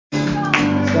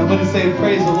Somebody say,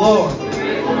 praise the Lord.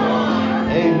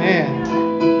 Amen.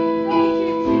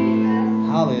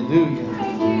 Hallelujah.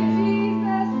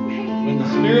 When the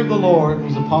Spirit of the Lord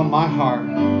was upon my heart,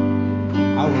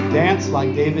 I will dance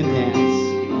like David danced.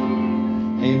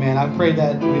 Amen. I pray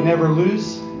that we never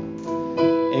lose,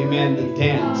 amen, the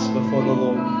dance before the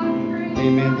Lord.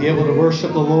 Amen. Be able to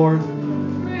worship the Lord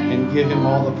and give Him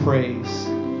all the praise.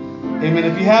 Amen.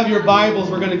 If you have your Bibles,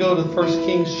 we're going to go to 1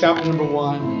 Kings chapter number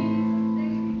 1.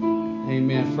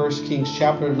 Amen. 1 Kings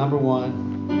chapter number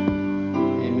 1.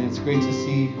 Amen. It's great to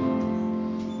see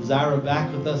Zyra back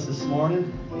with us this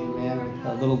morning. Amen.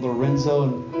 Little Lorenzo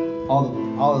and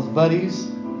all his buddies.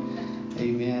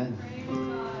 Amen.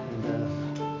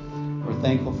 And we're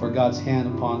thankful for God's hand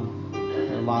upon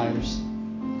their lives.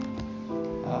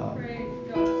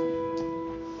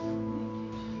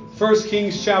 1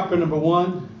 Kings chapter number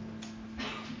 1.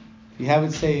 If you have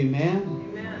it, say amen.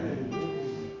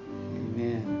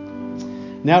 Amen.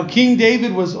 Now King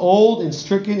David was old and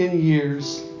stricken in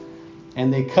years,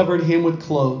 and they covered him with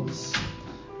clothes,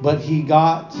 but he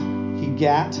gat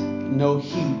no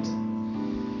heat.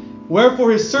 Wherefore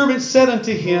his servant said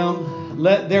unto him,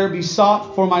 Let there be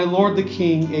sought for my lord the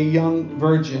king a young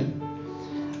virgin,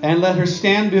 and let her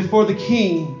stand before the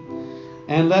king,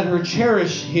 and let her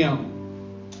cherish him,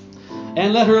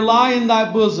 and let her lie in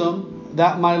thy bosom,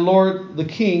 that my lord the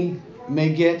king may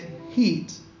get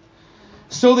heat.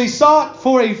 So they sought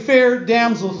for a fair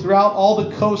damsel throughout all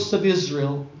the coasts of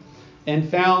Israel, and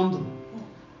found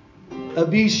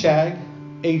Abishag,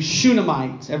 a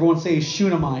Shunammite. Everyone say a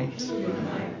Shunammite.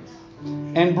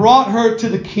 And brought her to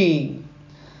the king.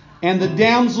 And the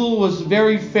damsel was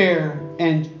very fair,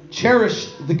 and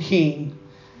cherished the king,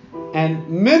 and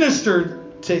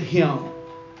ministered to him.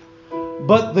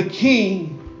 But the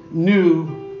king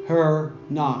knew her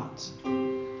not.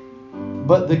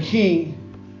 But the king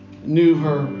knew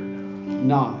her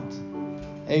not.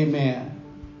 Amen.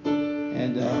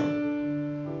 And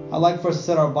I'd like for us to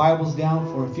set our Bibles down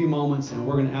for a few moments, and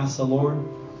we're going to ask the Lord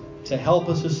to help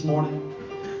us this morning.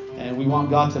 And we want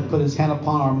God to put His hand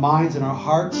upon our minds and our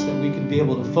hearts, that we can be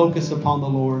able to focus upon the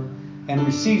Lord and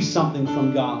receive something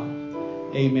from God.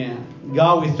 Amen.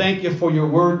 God, we thank you for your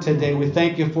word today. We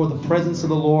thank you for the presence of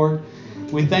the Lord.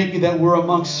 We thank you that we're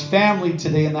amongst family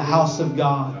today in the house of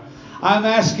God. I'm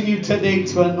asking you today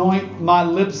to anoint my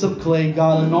lips of clay,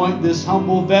 God. Anoint this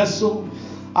humble vessel.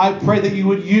 I pray that you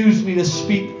would use me to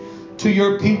speak to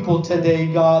your people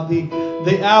today, God.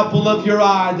 The apple of your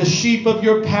eye, the sheep of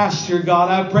your pasture, God.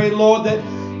 I pray, Lord, that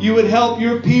you would help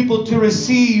your people to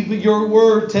receive your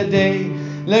word today.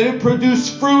 Let it produce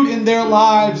fruit in their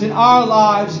lives, in our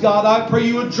lives, God. I pray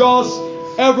you would draw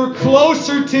us ever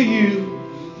closer to you.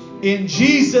 In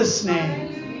Jesus' name.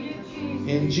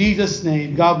 In Jesus'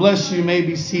 name. God bless you. You may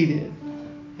be seated.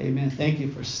 Amen. Thank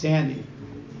you for standing.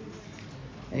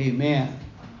 Amen.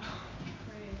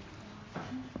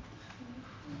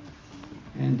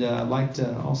 And I'd like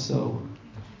to also,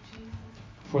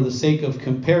 for the sake of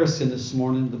comparison this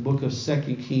morning, the book of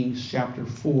 2 Kings chapter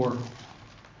 4.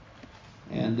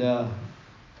 And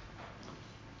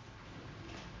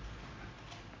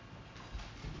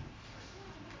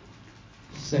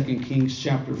 2 Kings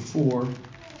chapter 4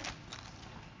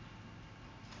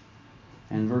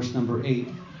 and verse number 8.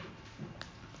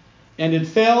 And it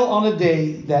fell on a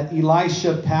day that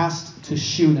Elisha passed to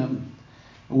Shunem,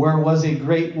 where was a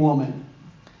great woman,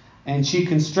 and she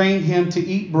constrained him to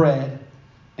eat bread.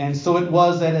 And so it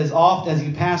was that as oft as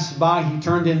he passed by, he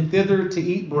turned in thither to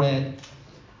eat bread.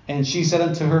 And she said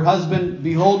unto her husband,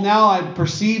 Behold, now I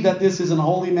perceive that this is an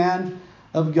holy man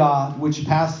of God, which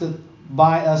passeth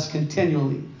by us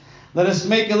continually. Let us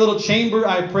make a little chamber,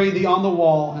 I pray thee, on the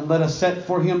wall, and let us set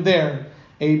for him there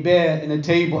a bed, and a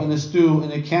table, and a stool,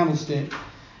 and a candlestick.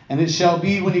 And it shall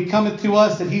be, when he cometh to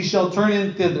us, that he shall turn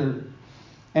in thither.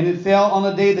 And it fell on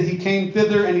the day that he came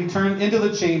thither, and he turned into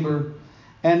the chamber,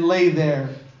 and lay there.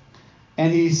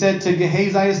 And he said to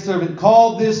Gehazi his servant,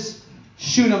 Call this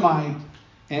Shunammite.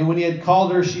 And when he had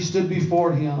called her, she stood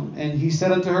before him. And he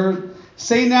said unto her,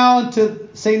 Say now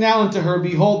unto her,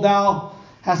 Behold, thou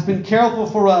hast been careful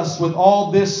for us with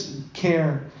all this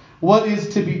care. What is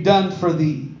to be done for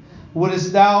thee?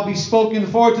 Wouldest thou be spoken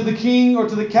for to the king, or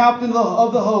to the captain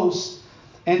of the host?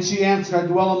 And she answered, I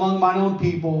dwell among mine own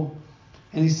people.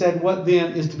 And he said, What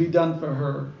then is to be done for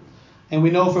her? And we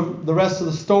know from the rest of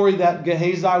the story that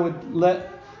Gehazi would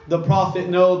let the prophet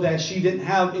know that they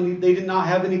did not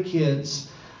have any kids.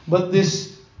 But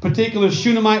this particular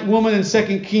Shunammite woman in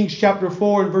 2 Kings chapter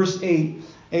 4 and verse 8,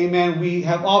 amen, we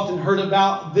have often heard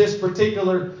about this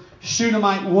particular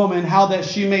Shunammite woman, how that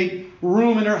she made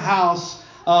room in her house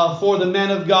for the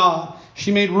man of God.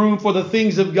 She made room for the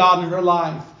things of God in her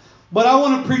life. But I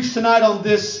want to preach tonight on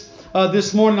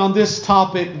this morning on this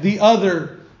topic, the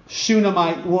other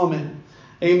Shunammite woman.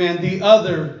 Amen. The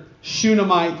other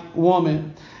Shunammite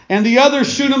woman. And the other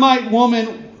Shunammite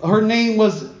woman, her name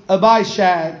was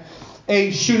Abishag,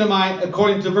 a Shunammite,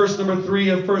 according to verse number 3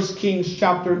 of 1 Kings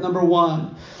chapter number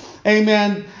 1.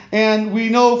 Amen. And we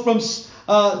know from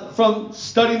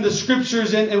studying the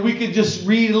scriptures, and we could just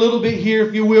read a little bit here,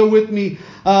 if you will, with me,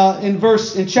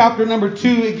 in chapter number 2.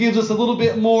 It gives us a little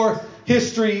bit more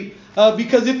history,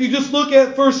 because if you just look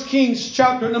at 1 Kings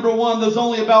chapter number 1, there's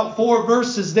only about 4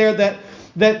 verses there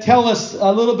that tell us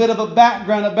a little bit of a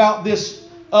background about this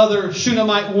other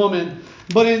Shunammite woman.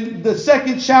 But in the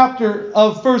second chapter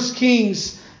of 1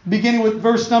 Kings, beginning with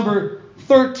verse number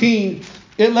 13,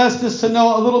 it lets us to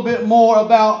know a little bit more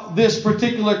about this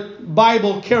particular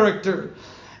Bible character.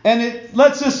 And it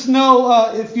lets us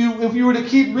know, if you were to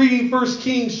keep reading 1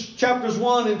 Kings chapters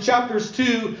 1 and chapters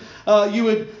 2, you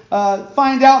would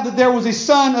find out that there was a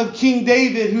son of King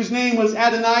David whose name was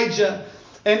Adonijah.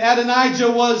 And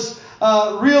Adonijah was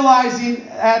realizing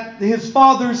at his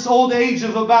father's old age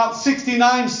of about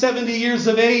 69, 70 years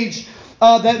of age,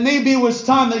 that maybe it was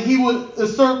time that he would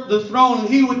usurp the throne and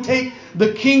he would take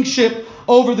the kingship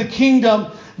over the kingdom,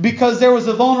 because there was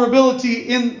a vulnerability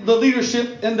in the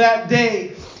leadership in that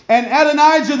day. And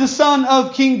Adonijah, the son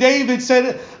of King David,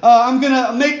 said, I'm going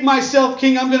to make myself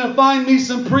king. I'm going to find me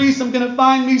some priests. I'm going to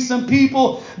find me some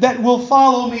people that will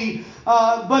follow me.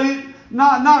 But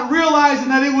not realizing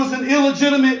that it was an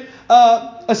illegitimate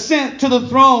ascent to the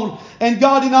throne, and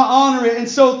God did not honor it. And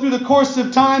so through the course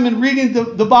of time and reading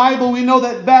the Bible, we know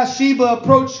that Bathsheba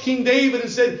approached King David and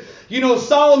said,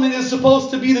 Solomon is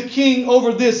supposed to be the king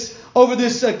over this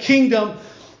kingdom.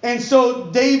 And so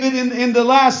David, in the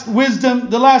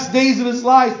last days of his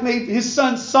life, made his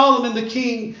son Solomon the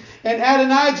king. And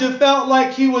Adonijah felt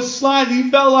like he was slighted. He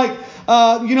felt like,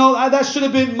 that should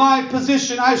have been my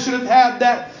position. I should have had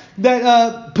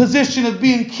that position of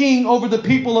being king over the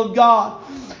people of God.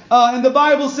 And the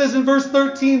Bible says in verse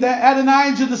 13 that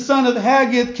Adonijah, the son of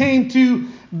Haggith, came to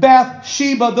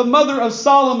Bathsheba, the mother of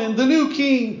Solomon, the new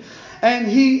king.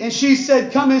 And she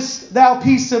said, "Comest thou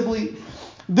peaceably?"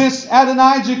 This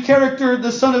Adonijah character,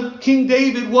 the son of King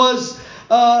David, was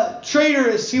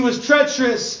traitorous. He was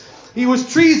treacherous. He was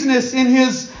treasonous in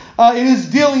his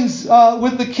dealings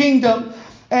with the kingdom.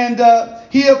 And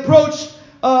he approached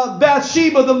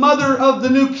Bathsheba, the mother of the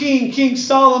new king, King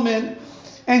Solomon.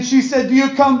 And she said, "Do you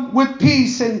come with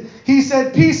peace?" And he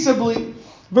said, "Peaceably."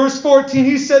 Verse 14,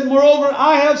 he said, "Moreover,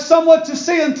 I have somewhat to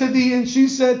say unto thee." And she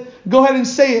said, "Go ahead and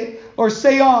say it," or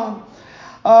say on.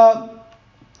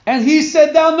 And he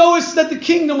said, "Thou knowest that the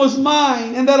kingdom was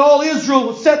mine, and that all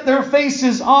Israel set their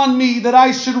faces on me, that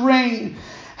I should reign.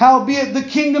 Howbeit the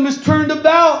kingdom is turned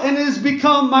about, and is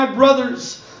become my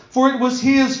brother's, for it was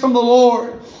his from the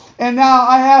Lord. And now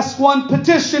I ask one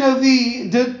petition of thee,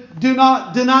 do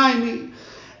not deny me."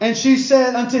 And she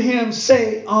said unto him,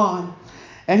 "Say on."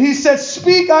 And he said,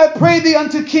 "Speak, I pray thee,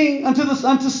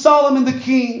 unto Solomon the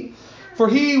king, for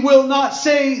he will not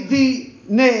say thee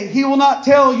nay. He will not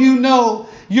tell you no.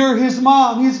 You're his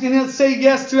mom. He's going to say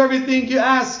yes to everything you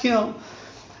ask him."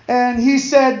 And he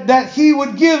said that he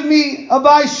would give me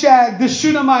Abishag the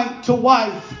Shunammite to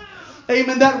wife.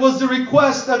 Amen. That was the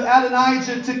request of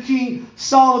Adonijah to King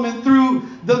Solomon through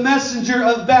the messenger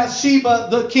of Bathsheba,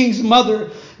 the king's mother.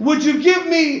 "Would you give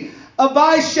me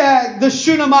Abishag the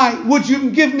Shunammite? Would you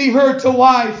give me her to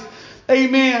wife?"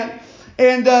 Amen.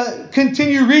 And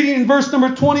continue reading in verse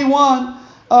number 21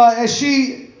 as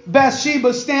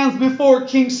Bathsheba stands before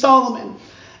King Solomon.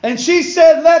 And she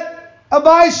said, "Let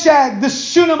Abishag the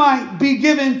Shunammite be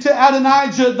given to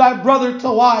Adonijah thy brother to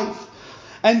wife."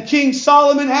 And King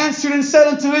Solomon answered and said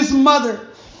unto his mother,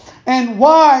 "And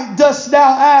why dost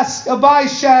thou ask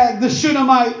Abishag the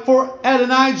Shunammite for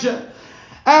Adonijah?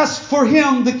 Ask for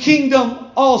him the kingdom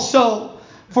also,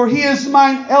 for he is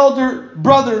mine elder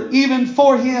brother, even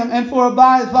for him, and for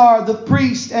Abiathar the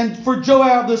priest, and for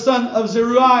Joab the son of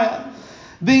Zeruiah."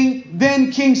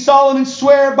 Then King Solomon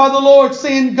sware by the Lord,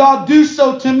 saying, "God do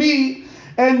so to me,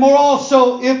 and more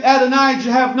also, if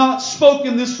Adonijah have not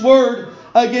spoken this word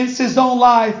against his own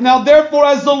life. Now therefore,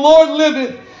 as the Lord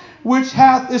liveth, which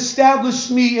hath established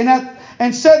me,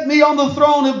 and set me on the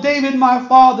throne of David my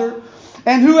father,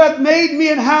 and who hath made me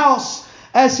an house,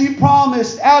 as he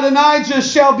promised, Adonijah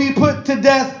shall be put to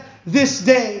death this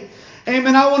day."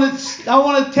 Amen. I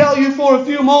want to tell you for a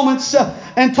few moments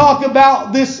and talk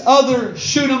about this other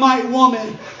Shunammite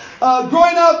woman.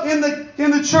 Growing up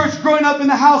in the church, growing up in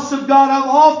the house of God, I've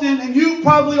often, and you've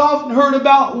probably often heard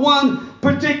about one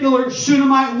particular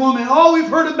Shunammite woman. All we've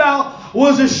heard about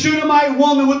was a Shunammite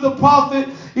woman with the prophet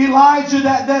Elijah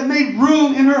that made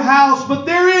room in her house. But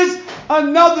there is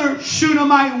another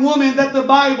Shunammite woman that the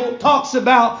Bible talks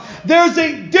about. There's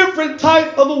a different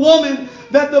type of a woman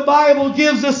that the Bible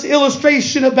gives us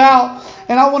illustration about.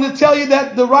 And I want to tell you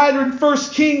that the writer in 1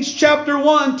 Kings chapter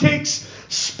 1 takes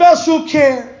special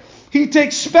care. He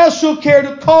takes special care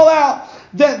to call out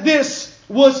that this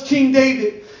was King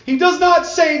David. He does not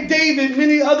say David.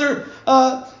 Many other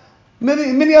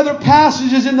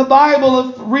passages in the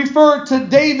Bible refer to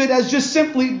David as just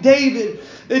simply David.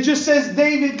 It just says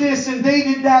David this and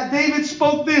David that. David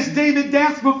spoke this. David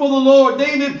danced before the Lord.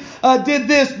 David did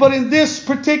this. But in this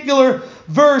particular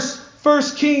verse,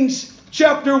 1 Kings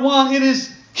chapter 1, it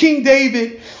is King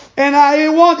David. And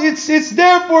it's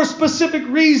there for a specific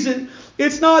reason.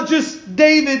 It's not just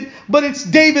David, but it's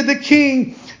David the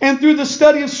king. And through the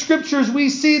study of scriptures, we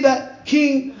see that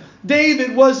King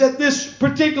David was at this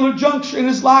particular juncture in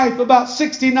his life about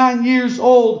 69 years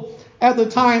old at the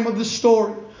time of the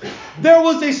story. There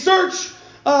was a search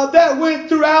that went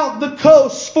throughout the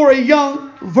coast for a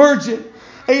young virgin.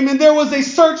 Amen. There was a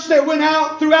search that went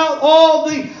out throughout all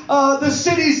the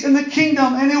cities in the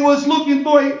kingdom, and it was looking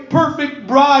for a perfect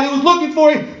bride. It was looking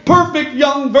for a perfect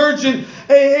young virgin.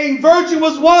 A virgin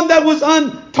was one that was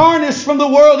untarnished from the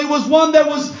world. It was one that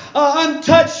was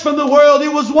untouched from the world.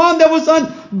 It was one that was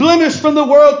unblemished from the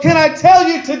world. Can I tell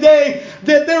you today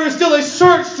that there is still a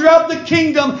search throughout the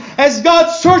kingdom as God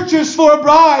searches for a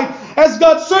bride, as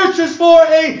God searches for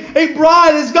a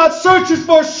bride, as God searches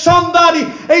for somebody,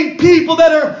 a people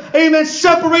that are, amen,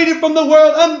 separated from the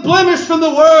world, unblemished from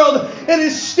the world. It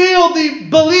is still the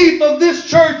belief of this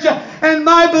church and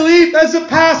my belief as a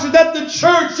pastor that the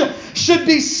church should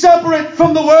be separate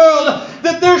from the world,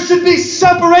 that there should be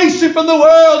separation from the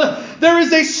world. There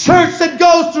is a search that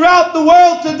goes throughout the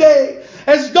world today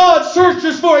as God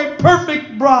searches for a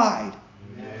perfect bride,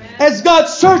 as God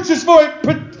searches for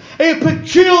a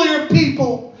peculiar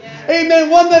people. Amen.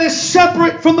 One that is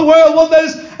separate from the world. One that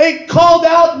is a called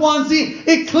out ones. The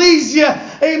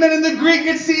ecclesia. Amen. In the Greek,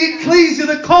 it's the ecclesia,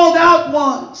 the called out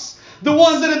ones. The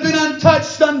ones that have been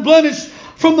untouched, unblemished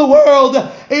from the world.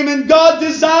 Amen. God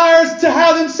desires to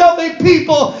have himself a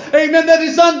people. Amen. That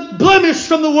is unblemished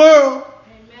from the world.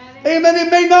 Amen. It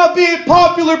may not be a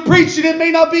popular preaching. It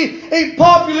may not be a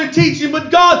popular teaching.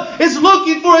 But God is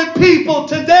looking for a people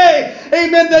today.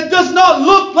 Amen. That does not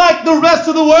look like the rest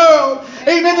of the world.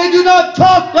 Amen. They do not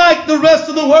talk like the rest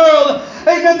of the world.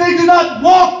 Amen. They do not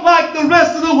walk like the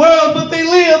rest of the world. But they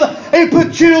live a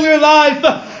peculiar life.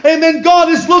 Amen. God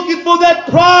is looking for that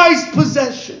prized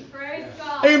possession.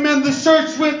 Amen. The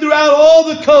search went throughout all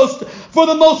the coast for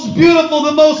the most beautiful,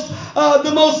 the most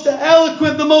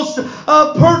eloquent, the most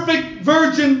perfect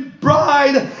virgin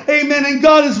bride. Amen. And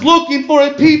God is looking for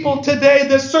a people today.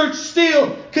 The search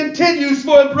still continues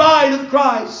for a bride of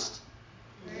Christ.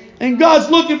 And God's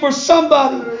looking for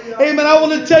somebody. Amen. I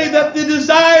want to tell you that the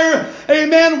desire,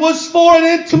 amen, was for an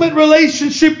intimate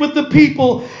relationship with the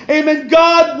people. Amen.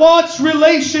 God wants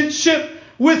relationship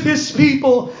with his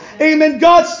people. Amen.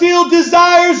 God still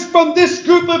desires from this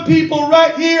group of people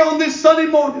right here on this Sunday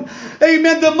morning.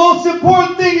 Amen. The most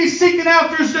important thing he's seeking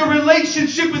after is a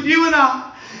relationship with you and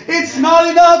I. It's not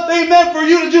enough, amen, for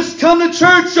you to just come to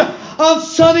church on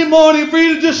Sunday morning, for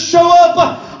you to just show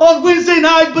up on Wednesday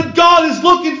night. But God is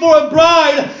looking for a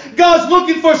bride. God's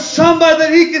looking for somebody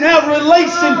that he can have a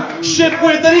relationship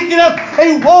with, that he can have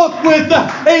a walk with,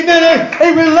 amen,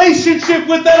 a relationship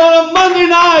with, that on a Monday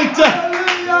night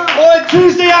or a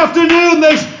Tuesday afternoon,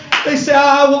 they say,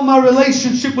 I want my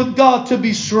relationship with God to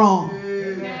be strong.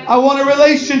 I want a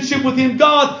relationship with him.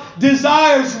 God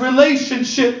desires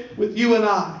relationship with you and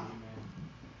I.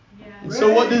 And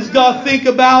so what does God think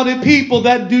about a people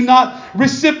that do not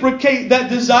reciprocate that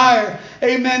desire?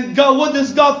 Amen. God, what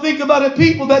does God think about a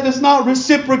people that does not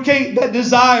reciprocate that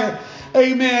desire?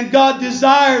 Amen. God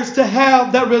desires to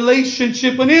have that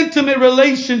relationship, an intimate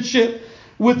relationship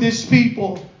with his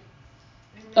people.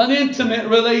 An intimate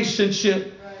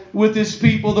relationship with his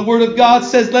people. The Word of God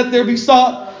says, let there be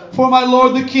sought for my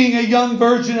Lord the King a young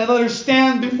virgin, and let her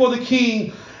stand before the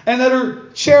King, and let her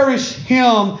cherish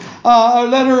him, or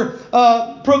let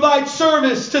her provide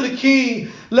service to the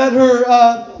King. Let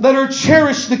her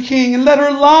cherish the King, and let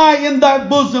her lie in thy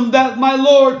bosom, that my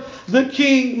Lord the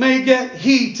King may get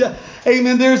heat.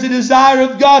 Amen. There's a desire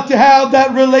of God to have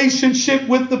that relationship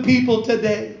with the people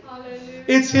today.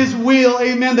 It's his will,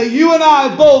 amen, that you and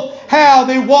I both have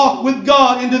a walk with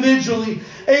God individually.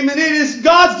 Amen. It is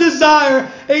God's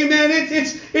desire. Amen.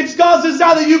 It's God's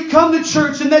desire that you come to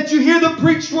church and that you hear the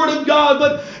preached word of God.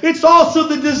 But it's also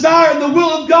the desire and the will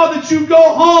of God that you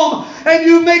go home and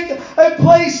you make a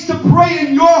place to pray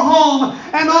in your home.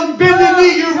 And on bended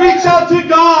knee, you reach out to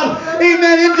God.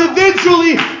 Amen.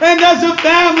 Individually and as a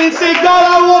family and say, God,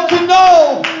 I want to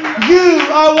know you.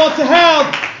 I want to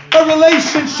have a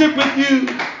relationship with you.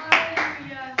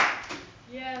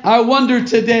 I wonder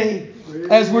today,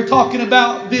 as we're talking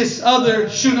about this other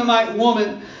Shunammite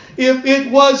woman, if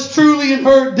it was truly in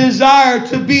her desire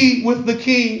to be with the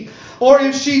king, or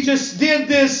if she just did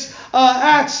this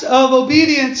acts of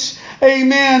obedience,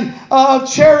 amen,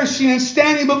 of cherishing and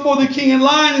standing before the king and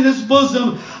lying in his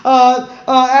bosom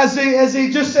as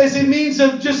a means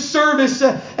of just service,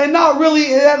 and not really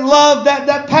that love,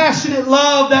 that passionate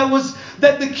love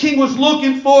that the king was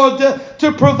looking for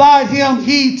to provide him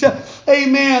heat.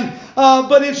 Amen.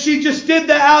 But if she just did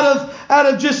that out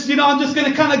of just, I'm just going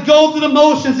to kind of go through the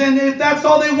motions, and if that's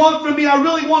all they want from me, I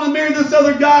really want to marry this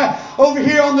other guy over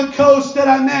here on the coast that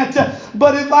I met.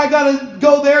 But if I got to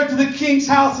go there to the king's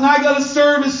house and I got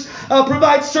to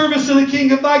provide service to the king,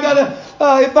 if I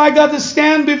got to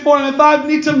stand before him, if I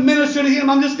need to minister to him,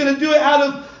 I'm just going to do it out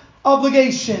of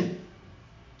obligation.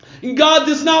 God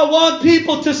does not want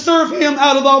people to serve him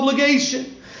out of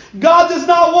obligation. God does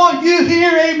not want you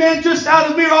here, amen, just out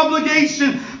of mere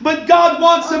obligation. But God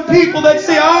wants some people that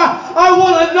say, I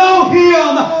want to know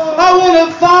him. I want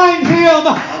to find him.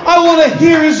 I want to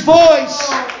hear his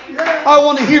voice. I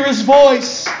want to hear his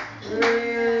voice.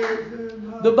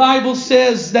 The Bible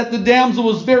says that the damsel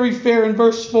was very fair in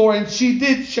verse 4, and she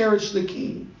did cherish the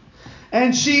king.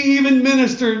 And she even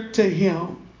ministered to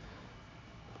him.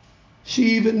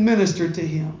 She even ministered to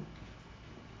him.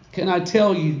 Can I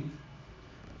tell you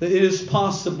that it is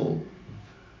possible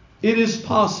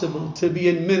to be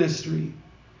in ministry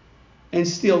and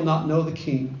still not know the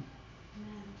king?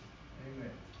 Amen.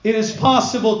 It is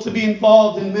possible to be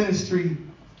involved in ministry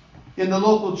in the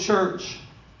local church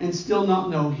and still not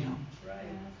know him. Right.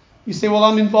 You say, well,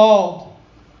 I'm involved.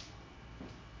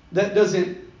 That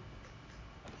doesn't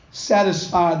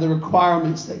satisfy the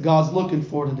requirements that God's looking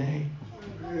for today.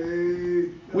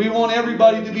 We want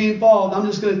everybody to be involved. I'm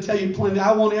just going to tell you plainly,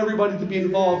 I want everybody to be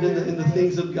involved in the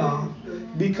things of God,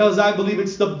 because I believe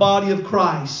it's the body of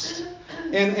Christ.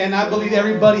 And I believe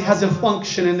everybody has a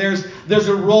function, and there's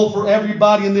a role for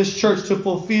everybody in this church to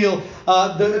fulfill.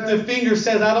 The finger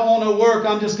says, I don't want to work,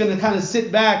 I'm just going to kind of sit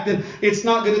back, then it's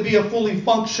not going to be a fully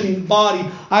functioning body.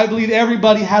 I believe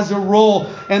everybody has a role,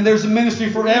 and there's a ministry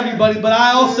for everybody. But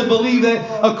I also believe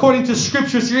that according to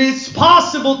scriptures here, it's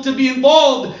possible to be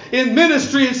involved in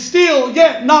ministry and still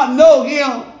yet not know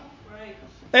him.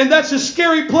 And that's a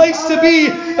scary place to be.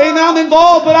 Amen. I'm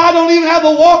involved, but I don't even have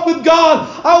a walk with God.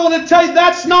 I want to tell you,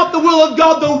 that's not the will of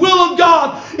God. The will of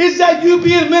God is that you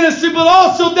be in ministry, but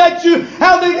also that you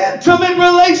have an intimate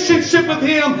relationship with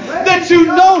him, that you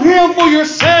know him for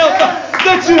yourself,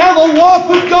 that you have a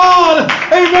walk with God.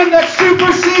 Amen. That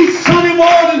supersedes Sunday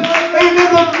morning.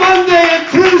 Amen. But Monday and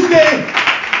Tuesday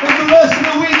and the rest of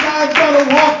the week, I've got to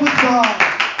walk with God.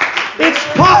 It's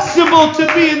possible to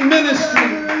be in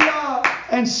ministry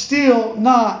and still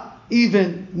not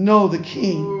even know the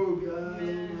king.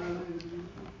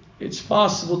 It's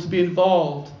possible to be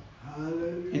involved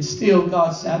and still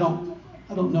God said, I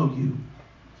don't know you.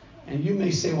 And you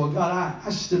may say, well, God, I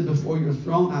stood before your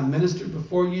throne. I ministered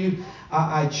before you.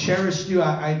 I cherished you.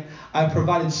 I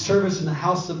provided service in the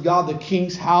house of God, the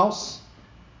king's house.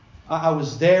 I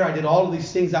was there. I did all of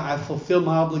these things. I fulfilled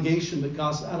my obligation. But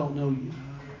God said, I don't know you.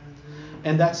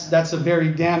 And that's a very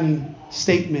damning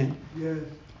statement. Yes.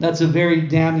 That's a very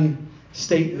damning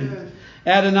statement.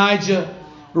 Yes. Adonijah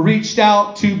reached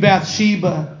out to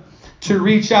Bathsheba to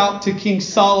reach out to King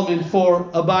Solomon for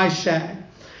Abishag.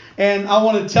 And I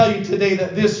want to tell you today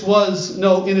that this was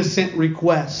no innocent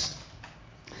request.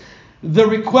 The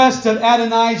request of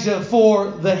Adonijah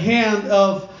for the hand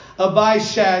of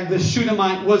Abishag, the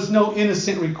Shunammite, was no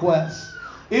innocent request.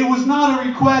 It was not a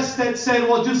request that said,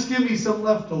 well, just give me some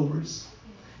leftovers.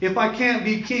 If I can't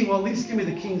be king, well, at least give me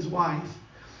the king's wife.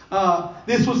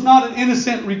 This was not an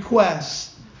innocent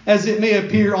request, as it may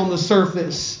appear on the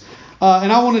surface.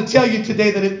 And I want to tell you today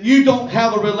that if you don't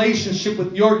have a relationship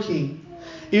with your king,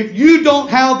 if you don't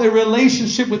have a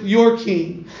relationship with your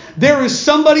king, there is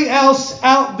somebody else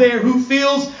out there who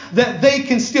feels that they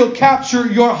can still capture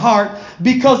your heart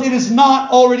because it is not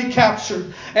already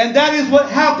captured. And that is what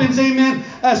happens, amen,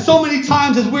 so many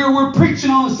times as we're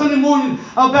preaching on a Sunday morning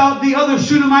about the other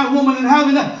Shunammite woman and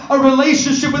having a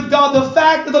relationship with God. The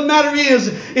fact of the matter is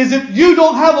if you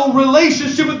don't have a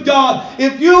relationship with God,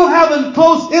 if you don't have a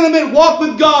close, intimate walk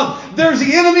with God, there's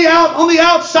the enemy out on the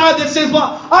outside that says,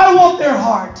 well, I want their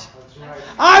heart.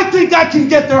 I think I can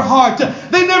get their heart.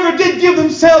 They never did give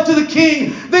themselves to the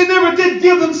king. They never did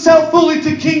give themselves fully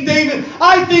to King David.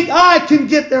 I think I can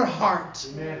get their heart.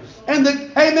 Amen. And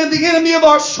the enemy of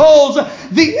our souls,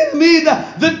 the enemy,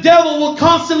 the devil will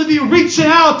constantly be reaching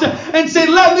out and say,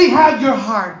 let me have your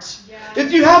heart.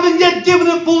 If you haven't yet given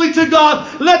it fully to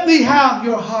God, let me have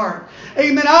your heart.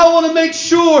 Amen. I want to make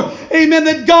sure, amen,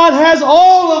 that God has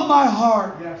all of my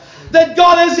heart. That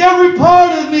God has every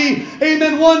part of me.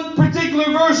 Amen. One particular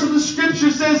verse of the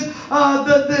scripture says,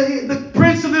 the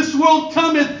prince of this world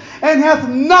cometh and hath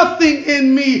nothing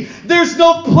in me. There's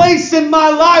no place in my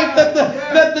life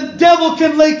that the devil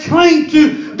can lay claim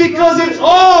to, because it's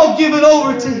all given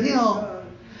over to him.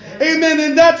 Amen.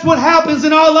 And that's what happens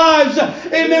in our lives.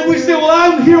 Amen. We say, well,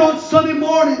 I'm here on Sunday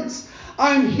mornings.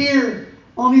 I'm here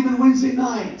on even Wednesday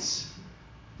nights.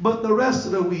 But the rest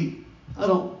of the week, I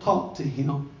don't talk to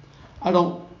him. I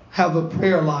don't have a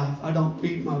prayer life. I don't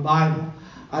read my Bible.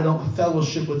 I don't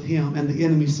fellowship with him. And the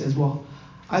enemy says, well,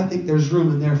 I think there's room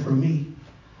in there for me.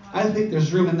 I think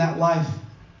there's room in that life,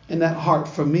 in that heart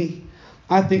for me.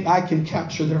 I think I can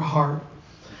capture their heart.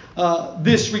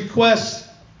 This request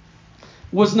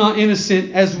was not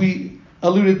innocent, as we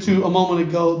alluded to a moment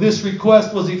ago. This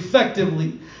request was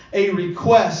effectively a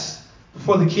request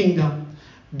for the kingdom,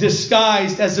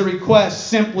 disguised as a request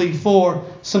simply for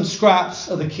some scraps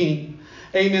of the king.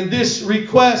 Amen. This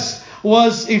request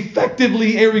was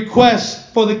effectively a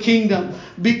request for the kingdom,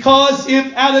 because if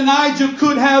Adonijah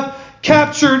could have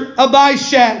captured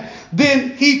Abishag,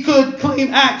 then he could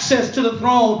claim access to the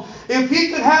throne. If he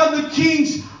could have the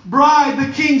king's bride,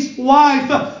 the king's wife,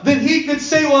 then he could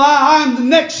say, well, I'm the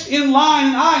next in line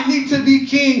and I need to be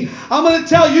king. I'm going to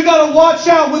tell you, you got to watch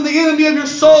out when the enemy of your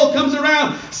soul comes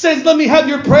around, says, let me have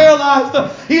your prayer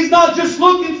life. He's not just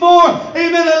looking for,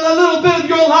 amen, a little bit of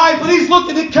your life, but he's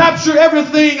looking to capture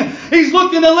everything. He's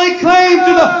looking to lay claim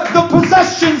to the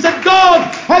possessions that God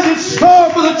has in store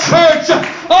for the church.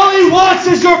 All he wants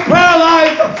is your prayer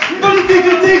life. But if he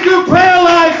can take your prayer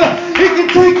life, he can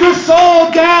take your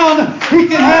soul down. He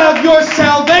can have your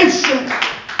salvation.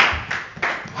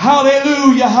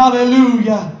 Hallelujah,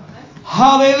 hallelujah.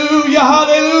 Hallelujah,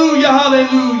 hallelujah,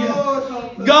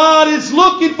 hallelujah. God is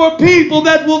looking for people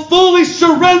that will fully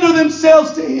surrender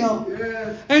themselves to him.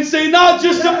 And say, not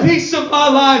just a piece of my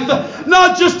life,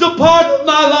 not just a part of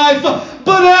my life,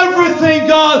 but everything,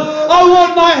 God. I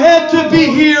want my head to be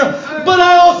here, but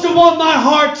I also want my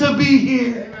heart to be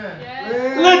here.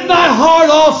 Let my heart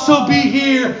also be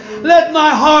here. Let my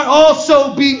heart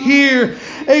also be here.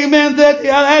 Amen. That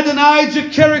Adonijah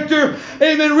character,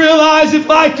 amen, realize if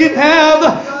I can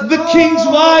have the king's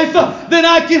wife, then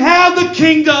I can have the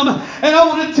kingdom. And I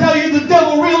want to tell you, the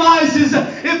devil realizes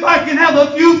if I can have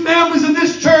a few families in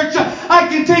this church, I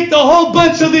can take the whole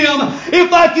bunch of them.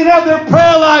 If I can have their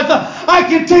prayer life, I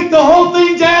can take the whole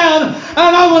thing down.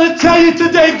 And I want to tell you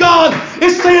today, God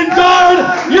is saying, guard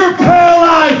your prayer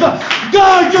life.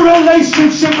 Guard your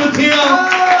relationship with him.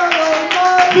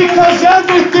 Because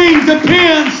everything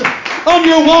depends on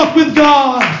your walk with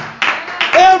God.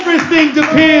 Everything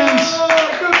depends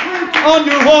on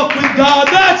your walk with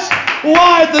God. That's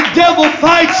why the devil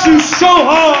fights you so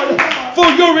hard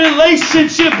for your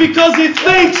relationship, because he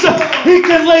thinks he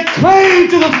can lay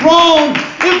claim to the throne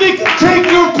if he can take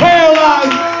your prayer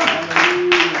life.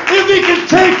 If he can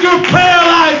take your prayer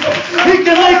life, he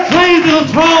can lay claim to the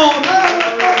throne.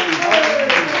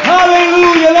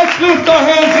 Hallelujah. Let's lift our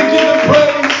hands and give him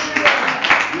praise.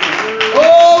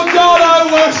 Oh God, I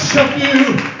worship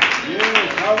you.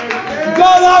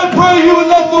 God, I pray you would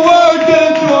let the word get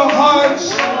into our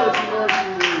hearts.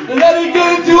 And let it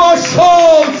get into our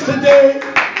souls today.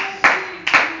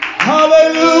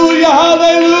 Hallelujah,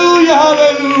 hallelujah,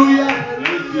 hallelujah.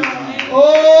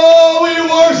 Oh, we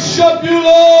worship you,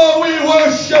 Lord. We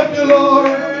worship you, Lord.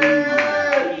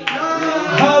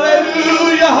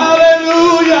 Hallelujah,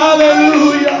 hallelujah,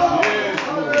 hallelujah.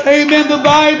 Amen. The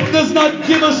Bible does not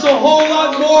give us a whole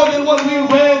lot more than what we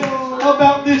read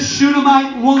about this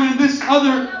Shunammite woman, this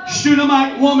other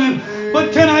Shunammite woman.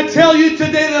 But can I tell you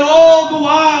today that all the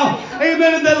while,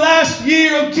 amen, in the last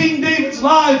year of King David's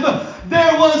life,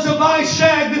 there was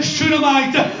Abishag the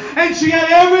Shunammite, and she had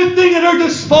everything at her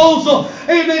disposal.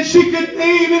 Amen. She could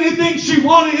name anything she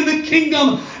wanted in the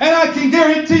kingdom, and I can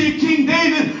guarantee you King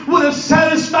David would have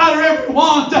satisfied her every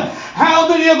want. How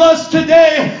many of us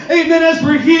today, amen, as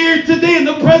we're here today in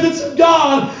the presence of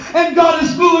God, and God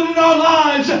is moving in our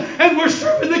lives, and we're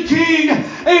serving the King,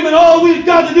 amen, all we've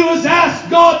got to do is ask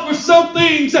God for some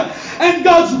things, and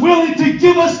God's willing to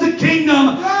give us the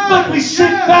kingdom, but we sit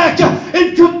back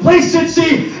in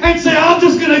complacency and say, I'm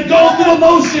just going to go go through the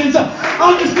motions.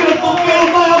 I'm just going to fulfill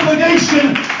my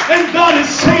obligation. And God is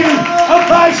saying,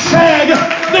 Abishag,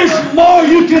 there's more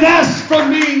you can ask from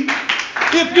me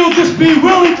if you'll just be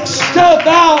willing to step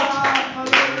out.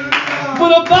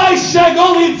 But Abishag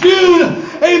only viewed,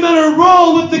 amen, a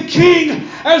role with the king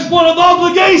as one of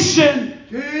obligation,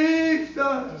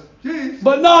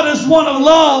 but not as one of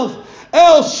love.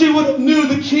 Else she would have knew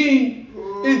the king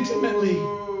intimately.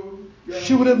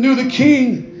 She would have knew the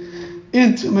king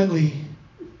intimately.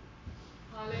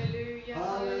 Hallelujah,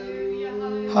 hallelujah,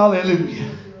 hallelujah.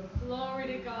 Hallelujah. Glory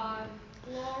to God.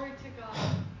 Glory to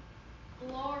God.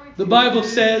 Glory to The Bible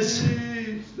says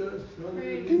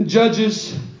in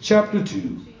Judges chapter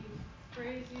 2,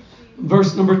 Praise you, Jesus.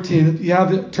 verse number 10. If you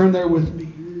have it, turn there with me.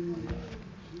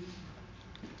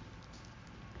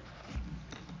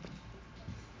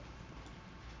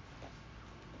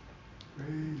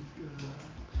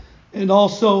 And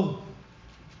also,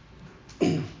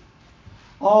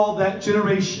 all that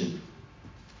generation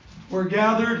were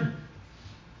gathered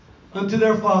unto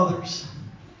their fathers.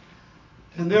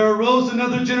 And there arose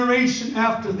another generation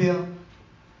after them,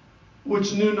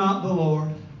 which knew not the Lord,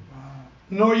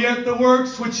 nor yet the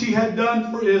works which he had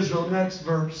done for Israel. Next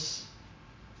verse.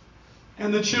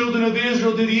 And the children of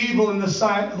Israel did evil in the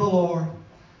sight of the Lord,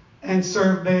 and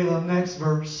served Balaam. Next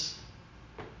verse.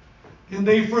 And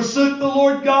they forsook the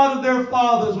Lord God of their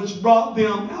fathers, which brought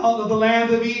them out of the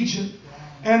land of Egypt.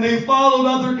 And they followed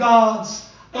other gods,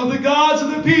 of the gods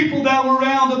of the people that were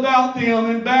round about them,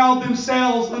 and bowed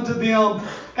themselves unto them,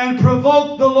 and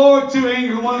provoked the Lord to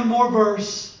anger. One more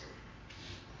verse.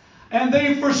 And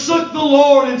they forsook the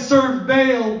Lord and served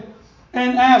Baal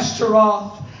and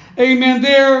Ashtaroth. Amen.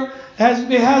 It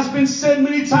has been said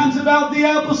many times about the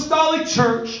apostolic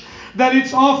church that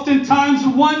it's oftentimes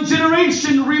one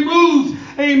generation removed,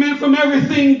 amen, from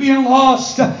everything being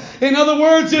lost. In other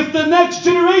words, if the next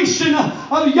generation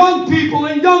of young people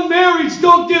and young marrieds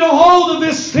don't get a hold of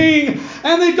this thing,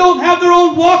 and they don't have their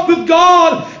own walk with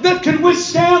God that can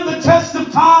withstand the test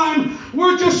of time,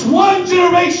 we're just one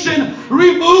generation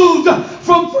removed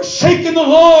from forsaking the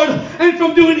Lord and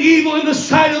from doing evil in the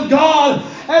sight of God.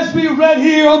 As we read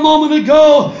here a moment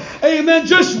ago, amen,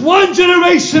 just one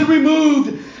generation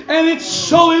removed. And it's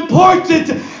so important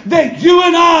that you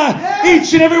and I,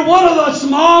 each and every one of us,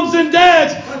 moms and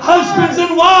dads, husbands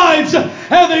and wives,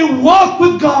 have a walk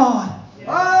with God.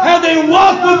 Have a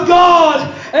walk with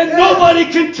God. And nobody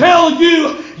can tell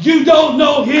you you don't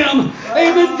know Him.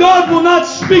 Amen. God will not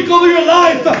speak over your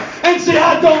life and say,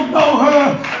 I don't know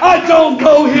her. I don't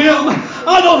know him.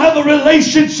 I don't have a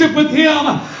relationship with Him.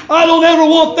 I don't ever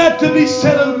want that to be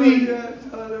said of me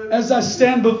as I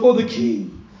stand before the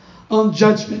King on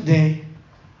Judgment Day.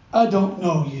 I don't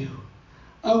know you.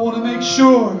 I want to make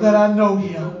sure that I know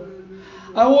Him.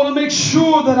 I want to make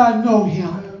sure that I know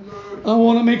Him. I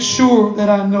want to make sure that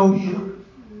I know Him.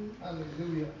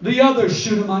 The other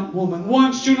Shunammite woman.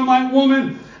 One Shunammite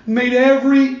woman made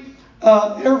everything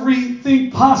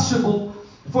possible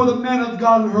for the man of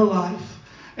God in her life.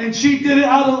 And she did it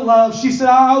out of love. She said,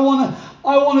 I want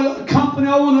to accompany,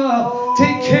 I want to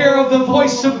take care of the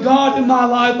voice of God in my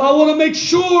life. I want to make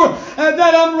sure that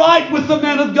I'm right with the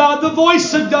man of God, the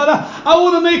voice of God. I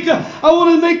want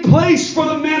to make place for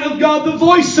the man of God, the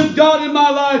voice of God in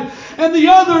my life. And the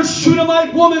other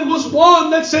Shunammite woman was one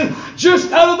that said,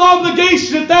 just out of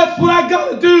obligation, if that's what I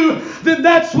got to do, then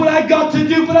that's what I got to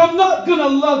do. But I'm not going to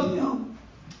love him.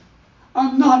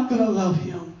 I'm not going to love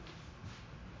him.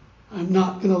 I'm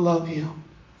not going to love him.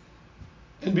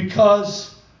 And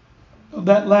because of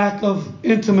that lack of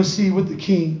intimacy with the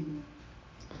king,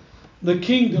 the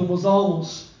kingdom was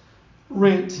almost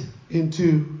rent in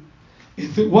two.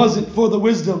 If it wasn't for the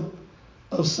wisdom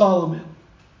of Solomon.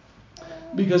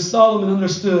 Because Solomon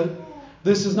understood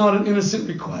this is not an innocent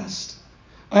request.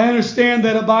 I understand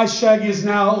that Abishag is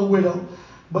now a widow,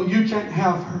 but you can't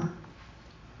have her.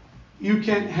 You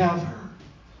can't have her.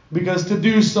 Because to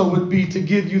do so would be to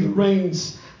give you the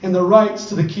reins and the rights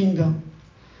to the kingdom.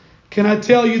 Can I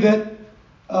tell you that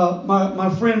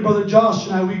my friend, Brother Josh,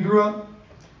 and I, we grew up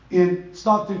in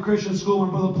Stockton Christian School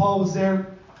when Brother Paul was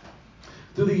there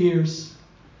through the years.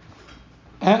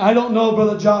 I don't know,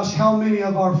 Brother Josh, how many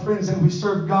of our friends that we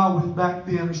served God with back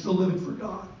then are still living for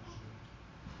God.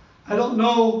 I don't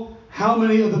know how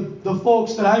many of the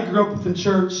folks that I grew up with in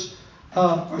church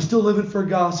are still living for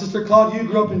God. Sister Claudia, you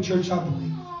grew up in church, I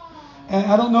believe.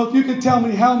 And I don't know if you could tell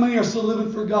me how many are still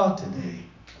living for God today.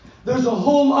 There's a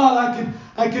whole lot.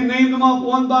 I can name them off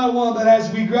one by one, that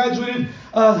as we graduated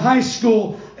high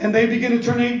school and they begin to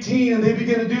turn 18 and they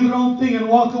begin to do their own thing and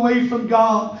walk away from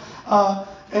God.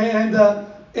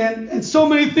 And so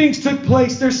many things took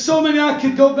place. There's so many I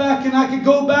could go back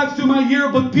through my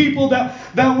yearbook, people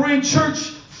that were in church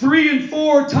 3 and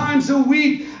 4 times a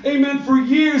week. Amen. For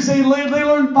years they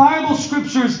learned Bible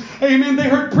scriptures. Amen. They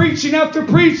heard preaching after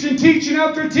preaching, teaching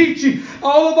after teaching.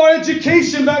 All of our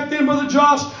education back then, Brother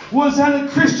Josh, had a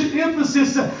Christian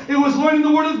emphasis. It was learning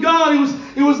the Word of God.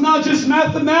 It was not just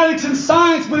mathematics and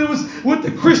science, but it was with the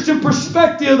Christian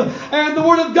perspective. And the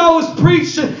Word of God was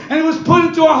preached, and it was put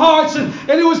into our hearts, and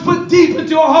it was put deep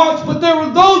into our hearts. But there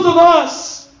were those of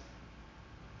us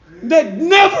that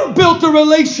never built a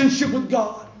relationship with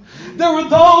God. There were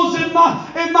those in my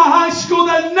high school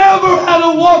that never had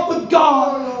a walk with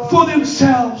God for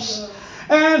themselves.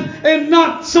 And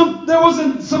there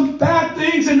wasn't some bad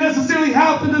things that necessarily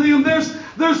happened to them.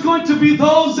 There's going to be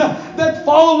those that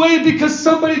fall away because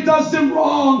somebody does them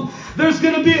wrong. There's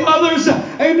going to be others,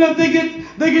 amen,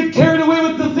 they get carried away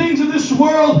with the things of this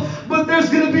world. But there's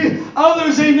going to be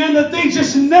others, amen, that they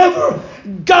just never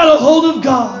got a hold of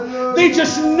God. They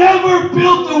just never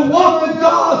built a walk with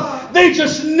God. They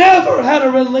just never had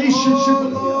a relationship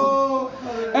with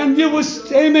Him. And it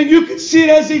was, amen, you could see it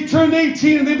as they turned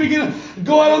 18 and they began to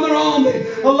go out on their own.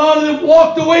 A lot of them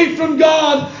walked away from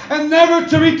God and never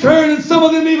to return. And some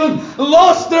of them even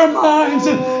lost their minds.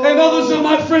 And others of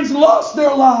my friends lost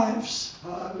their lives.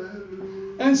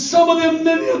 And some of them,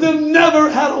 many of them never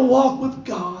had a walk with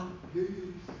God.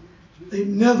 They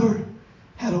never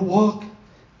had a walk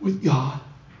with God.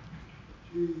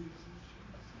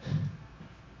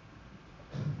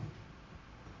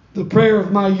 The prayer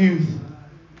of my youth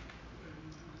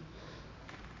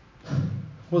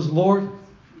was, Lord,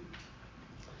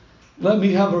 let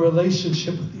me have a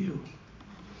relationship with you.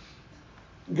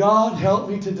 God, help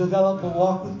me to develop a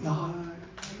walk with God.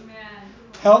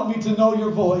 Help me to know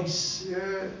your voice.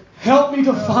 Help me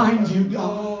to find you,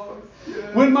 God.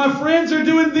 When my friends are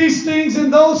doing these things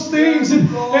and those things, and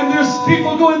there's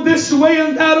people going this way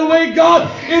and that way,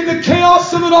 God, in the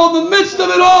chaos of it all, in the midst of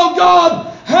it all,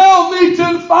 God, help me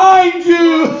to find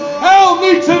you. Help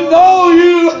me to know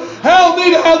you. Help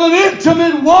me to have an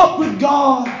intimate walk with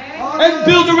God and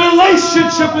build a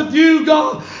relationship with you,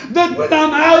 God. That when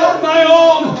I'm out on my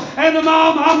own and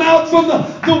I'm out from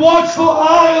the watchful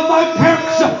eye of my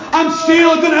parents, I'm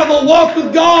still going to have a walk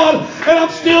with God, and I'm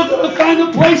still going to find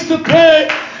a place to pray.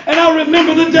 And I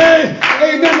remember the day,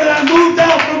 amen, that I moved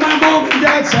out from my mom and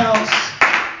dad's house.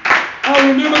 I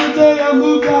remember the day I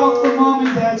moved out from mom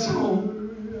and dad's home.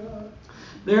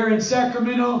 There in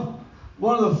Sacramento,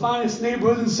 one of the finest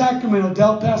neighborhoods in Sacramento,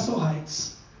 Del Paso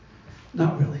Heights.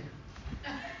 Not really.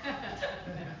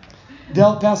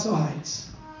 Del Paso Heights.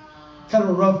 Kind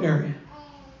of a rough area.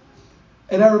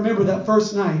 And I remember that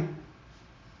first night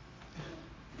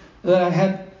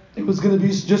that it was going to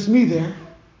be just me there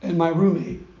and my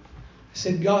roommate. I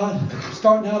said, God, I'm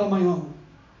starting out on my own.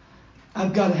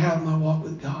 I've got to have my walk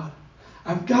with God.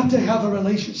 I've got to have a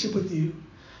relationship with you.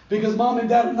 Because mom and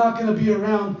dad are not going to be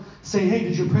around saying, hey,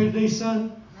 did you pray today, son?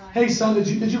 Right. Hey, son, did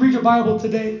you read your Bible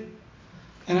today?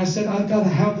 And I said, I've got to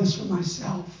have this for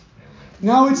myself.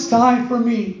 Now it's time for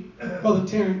me, Brother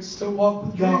Terrence, to walk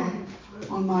with God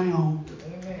on my own.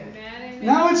 Amen.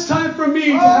 Now it's time for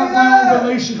me to have my own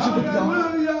relationship with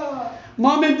God.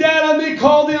 Mom and dad, I may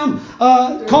call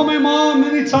my mom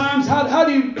many times. How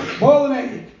do you boil an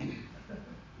egg?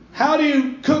 How do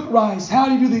you cook rice? How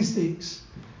do you do these things?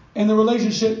 And the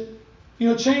relationship,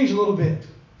 changed a little bit.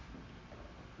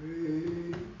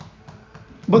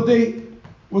 But they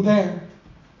were there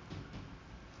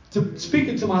to speak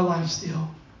into my life still.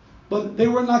 But they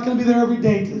were not going to be there every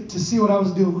day to see what I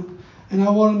was doing. And I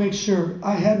wanted to make sure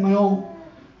I had my own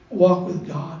walk with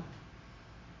God.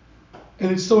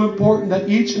 And it's so important that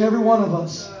each and every one of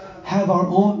us have our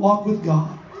own walk with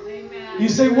God. Amen. You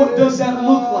say, what does that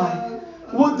look like?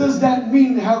 What does that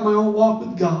mean to have my own walk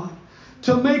with God?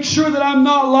 To make sure that I'm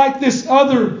not like this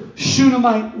other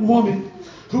Shunammite woman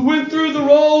who went through the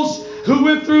roles, who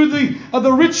went through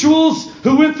the rituals,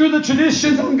 who went through the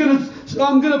traditions. I'm going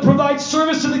to provide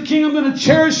service to the king. I'm going to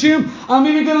cherish him. I'm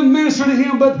even going to minister to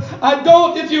him. But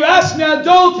if you ask me, I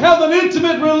don't have an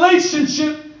intimate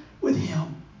relationship with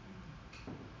him.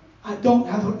 I don't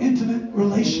have an intimate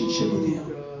relationship with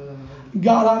him.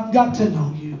 God, I've got to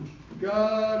know you.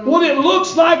 What it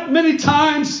looks like many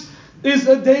times is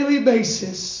a daily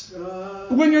basis.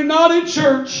 When you're not in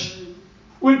church,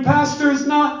 when pastor is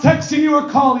not texting you or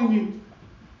calling you,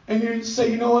 and you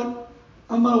say, you know what?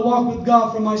 I'm going to walk with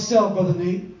God for myself, Brother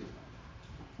Nate.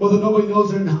 Whether nobody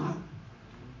knows or not.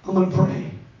 I'm going to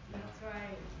pray. That's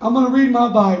right. I'm going to read my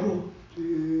Bible.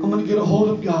 I'm going to get a hold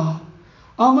of God.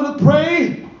 I'm going to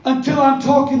pray until I'm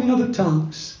talking in other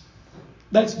tongues.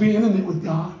 That's being intimate with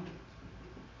God.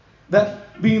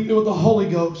 that being filled with the Holy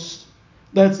Ghost,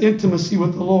 that's intimacy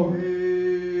with the Lord.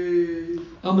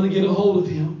 I'm going to get a hold of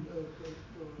Him.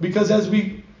 Because as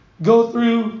we go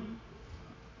through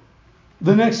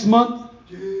the next month,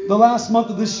 the last month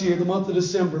of this year, the month of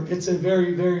December, it's a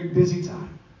very, very busy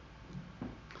time.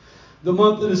 The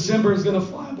month of December is going to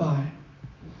fly by.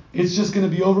 It's just going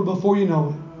to be over before you know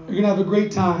it. You're going to have a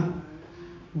great time.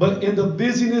 But in the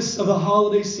busyness of the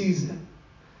holiday season,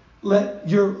 let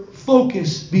your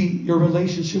focus be your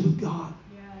relationship with God.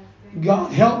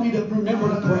 God, help me to remember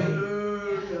to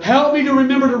pray. Help me to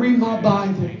remember to read my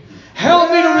Bible.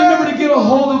 Help me to remember to get a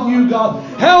hold of you, God.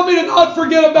 Help me to not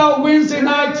forget about Wednesday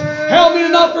night. Help me to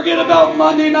not forget about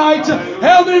Monday night.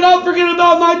 Help me to not forget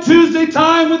about my Tuesday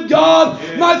time with God,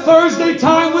 my Thursday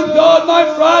time with God, my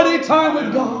Friday time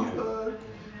with God.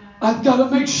 I've got to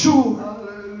make sure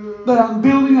that I'm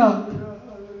building up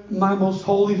my most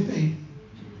holy faith.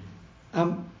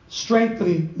 I'm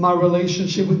strengthening my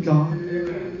relationship with God.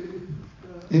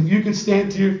 If you could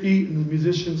stand to your feet and the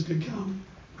musicians could come.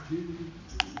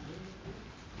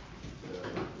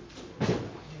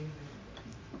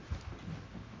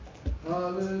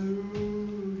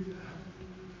 Hallelujah.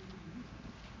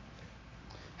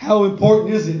 How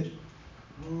important is it?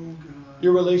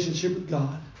 Your relationship with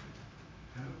God.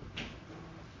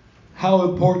 How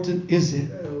important is it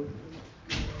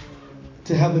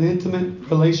to have an intimate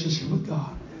relationship with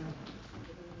God?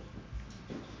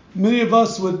 Many of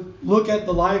us would look at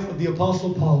the life of the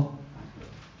Apostle Paul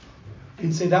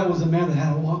and say that was a man that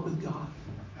had a walk with God.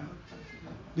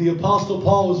 The Apostle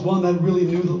Paul was one that really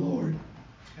knew the Lord.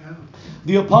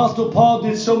 The Apostle Paul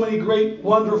did so many great,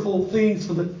 wonderful things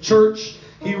for the church.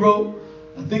 He wrote,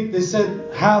 I think they said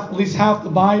at least half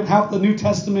the Bible, half the New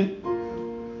Testament.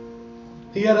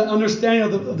 He had an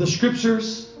understanding of the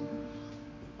Scriptures.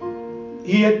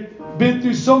 He had been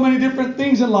through so many different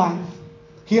things in life.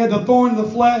 He had the thorn in the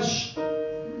flesh.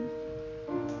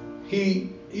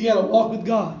 He had a walk with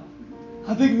God.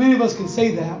 I think many of us can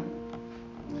say that.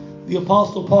 The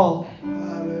Apostle Paul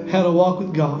had a walk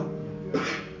with God.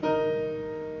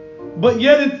 But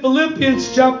yet in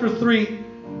Philippians chapter 3,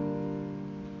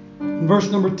 verse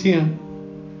number 10,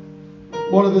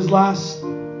 one of the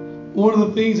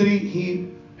things that he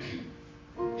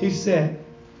said,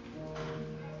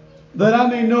 that I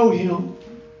may know Him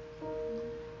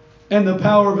and the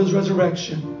power of His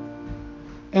resurrection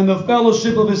and the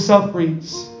fellowship of His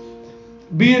sufferings,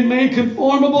 being made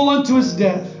conformable unto His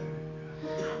death,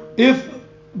 if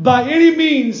by any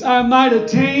means I might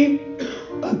attain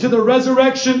unto the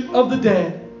resurrection of the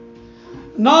dead.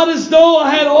 Not as though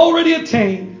I had already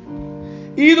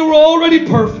attained, either were already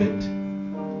perfect,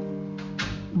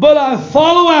 but I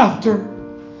follow after,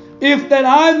 if that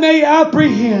I may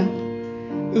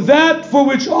apprehend that for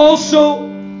which also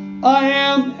I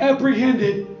am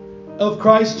apprehended of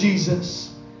Christ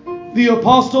Jesus. The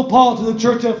Apostle Paul to the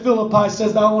church at Philippi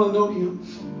says, I want to know Him.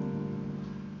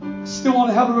 I still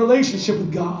want to have a relationship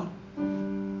with God.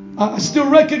 I still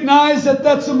recognize that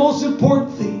that's the most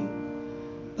important thing.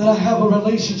 That I have a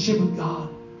relationship with God.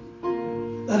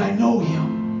 That I know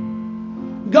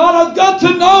Him. God, I've got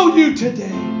to know You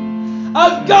today.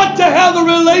 I've got to have a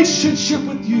relationship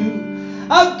with You.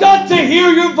 I've got to hear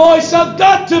Your voice. I've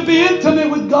got to be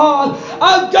intimate with God.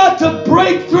 I've got to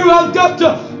break through. I've got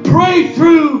to pray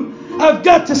through. I've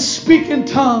got to speak in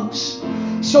tongues.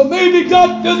 So maybe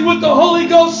God filled you with the Holy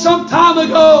Ghost some time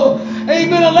ago.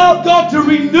 Amen. Allow God to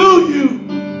renew you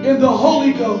in the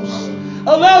Holy Ghost.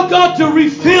 Allow God to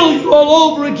refill you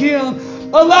all over again.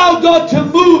 Allow God to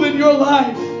move in your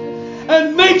life.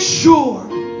 And make sure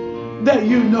that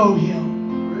you know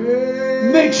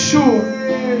Him. Make sure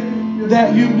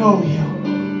that you know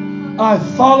Him. I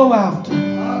follow after.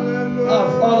 I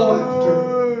follow after.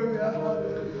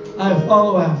 I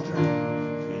follow after.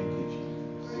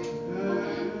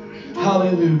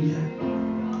 Hallelujah.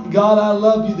 God, I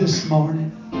love You this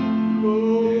morning.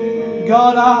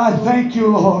 God, I thank You,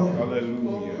 Lord,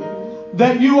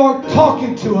 that You are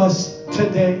talking to us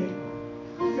today.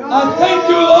 I thank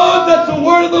You, Lord, that the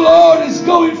word of the Lord is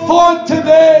going forth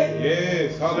today.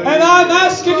 And I'm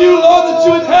asking You, Lord, that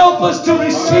You would help us to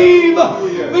receive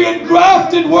the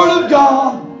engrafted word of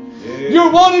God. You're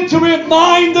wanting to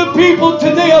remind the people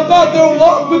today about their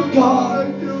walk with God,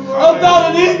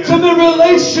 about an intimate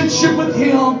relationship with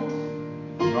Him.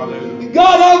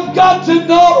 God, I've got to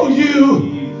know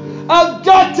You. I've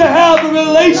got to have a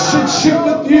relationship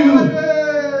with You.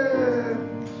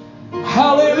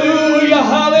 Hallelujah,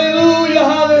 hallelujah,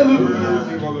 hallelujah.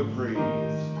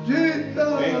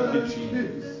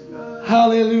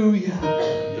 Hallelujah.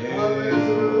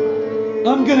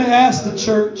 I'm going to ask the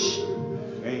church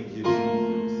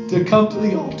to come to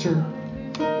the altar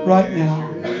right now.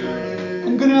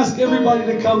 I'm going to ask everybody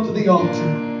to come to the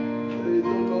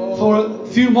altar for a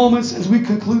few moments as we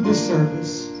conclude this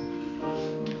service.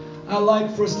 I'd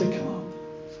like for us to come.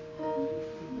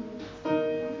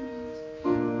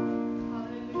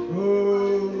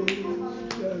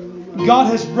 God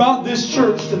has brought this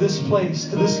church to this place,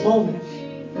 to this moment.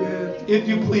 If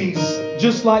you please,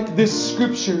 just like this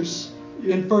scriptures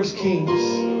in 1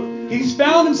 Kings. He's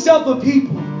found himself a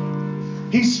people.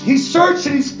 He's searched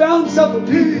and he's found himself a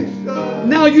people.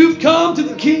 Now you've come to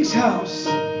the King's house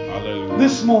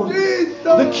this morning.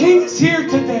 The King is here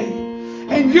today.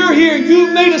 And you're here.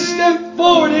 You've made a step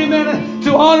forward, amen,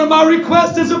 to honor my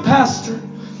request as a pastor.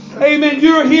 Amen.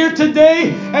 You're here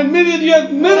today, and many of you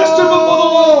have ministered before the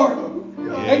Lord.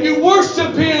 And you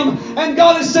worship Him, and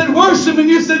God has said worship, and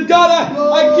you said, God,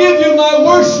 I give you my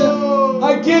worship.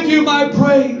 I give you my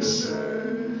praise.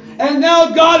 And now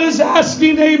God is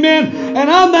asking, amen, and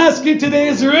I'm asking today,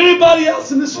 is there anybody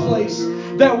else in this place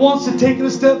that wants to take it a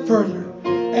step further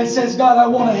and says, God, I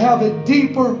want to have a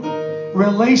deeper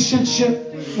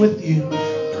relationship with you.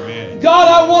 God,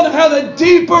 I want to have a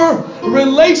deeper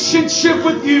relationship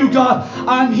with you, God.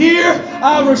 I'm here.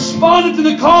 I responded to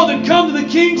the call to come to the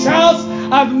King's house.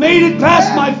 I've made it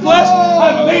past my flesh.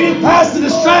 I've made it past the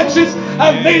distractions.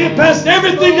 I've made it past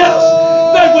everything else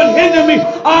that would hinder me.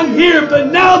 I'm here,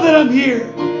 but now that I'm here,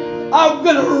 I'm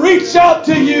going to reach out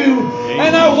to you.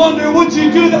 And I wonder, would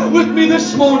you do that with me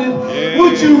this morning?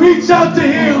 Would you reach out to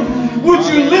Him? Would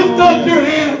you lift up your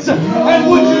hands? And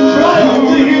would you cry out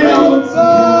to Him?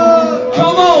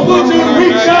 Come on, would you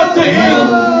reach out to Him?